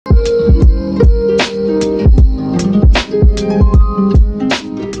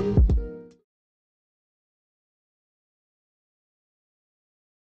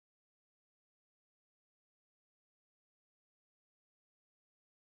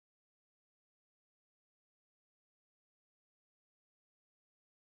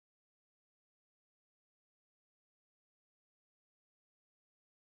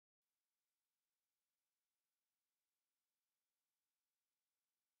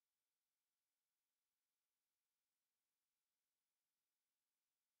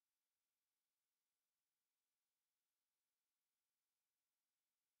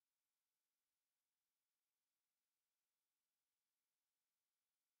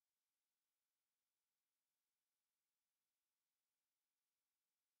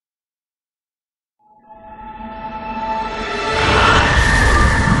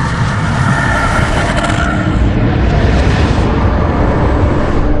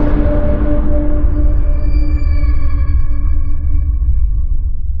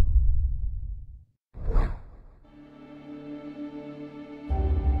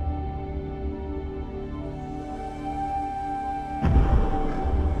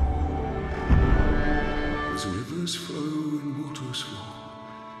Rivers flow and waters flow,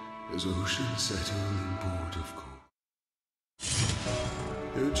 as oceans settle in port of call.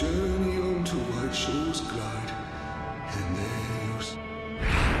 Their journey on to white shores glide, and there's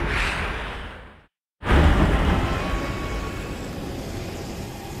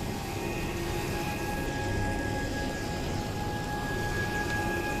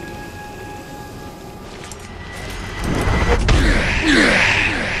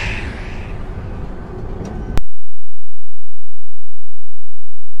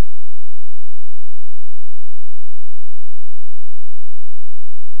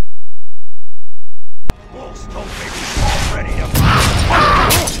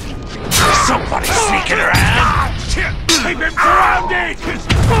somebody sneaking around! Keep him grounded!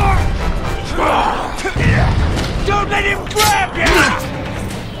 Don't let him grab you!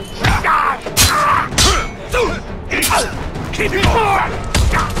 Keep him on!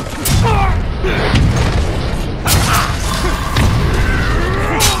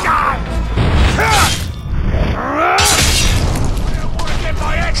 I don't want to get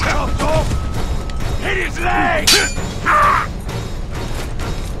my head chopped off! Hit his leg!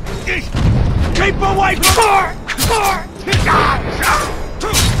 Keep away from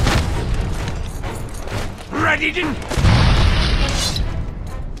ready to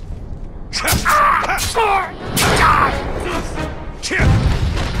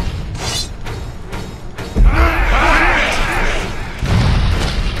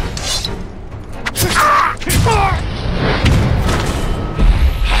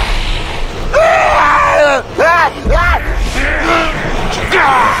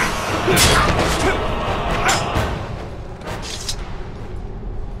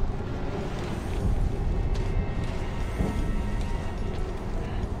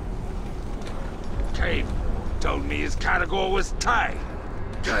Cave told me his category was tight.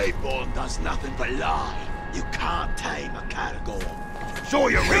 Caveborn does nothing but lie. You can't tame a category. Saw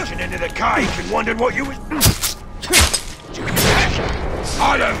you reaching into the cage and wondered what you was...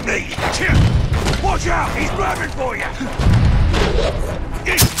 I don't need it. Watch out, he's grabbing for you.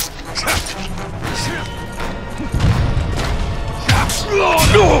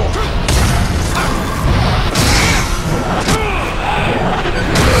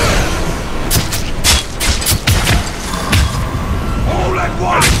 All at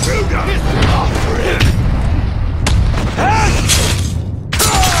once, after him.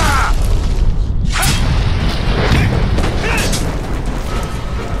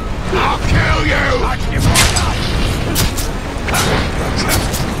 I'll kill you!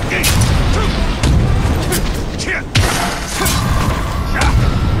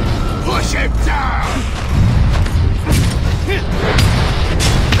 Push him down!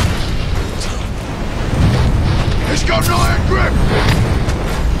 He's got an iron grip!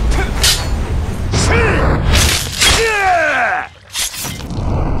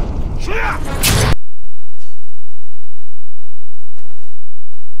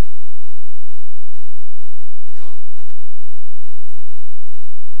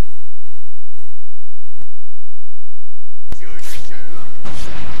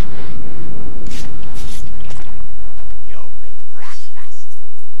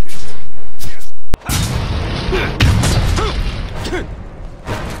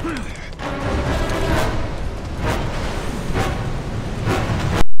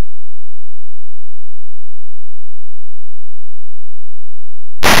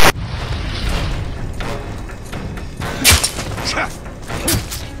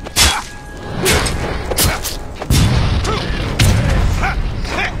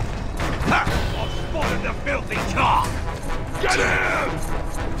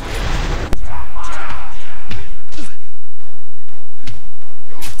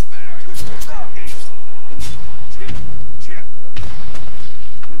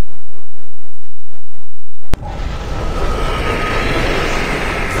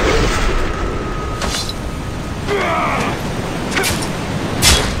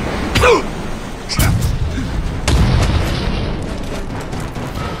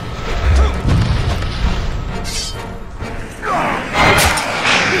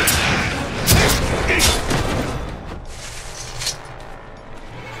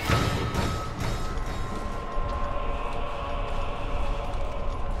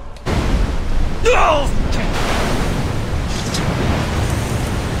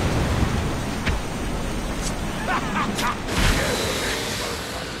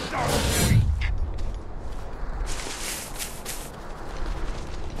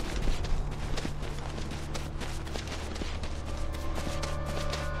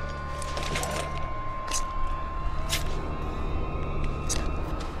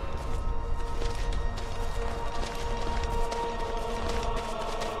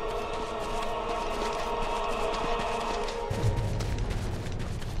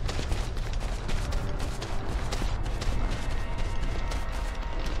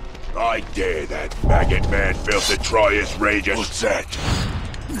 I dare that maggot man-filth to try his rages. What's that?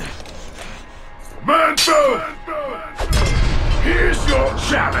 Man-filth! Here's your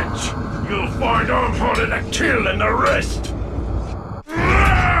challenge. You'll find I'm harder to kill than the rest.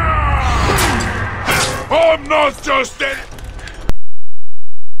 I'm not just an...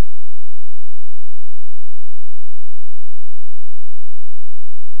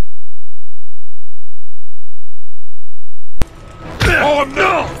 Oh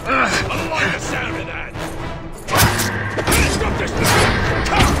no! I like the sound of that! Stop this!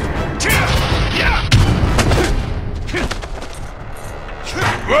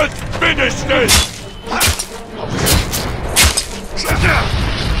 Let's finish this!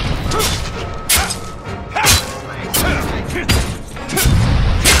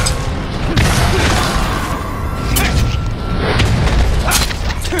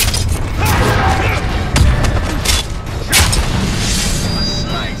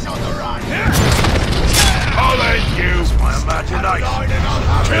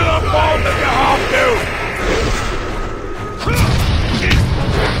 Kill them all if you have to!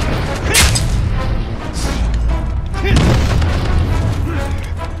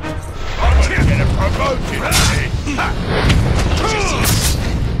 I'm gonna get a promotion!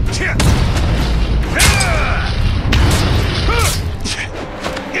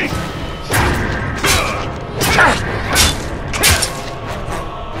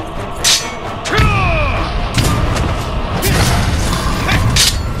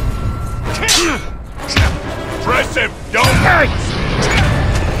 Press him, don't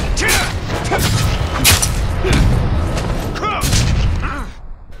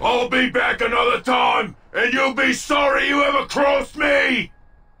I'll be back another time, and you'll be sorry you ever crossed me!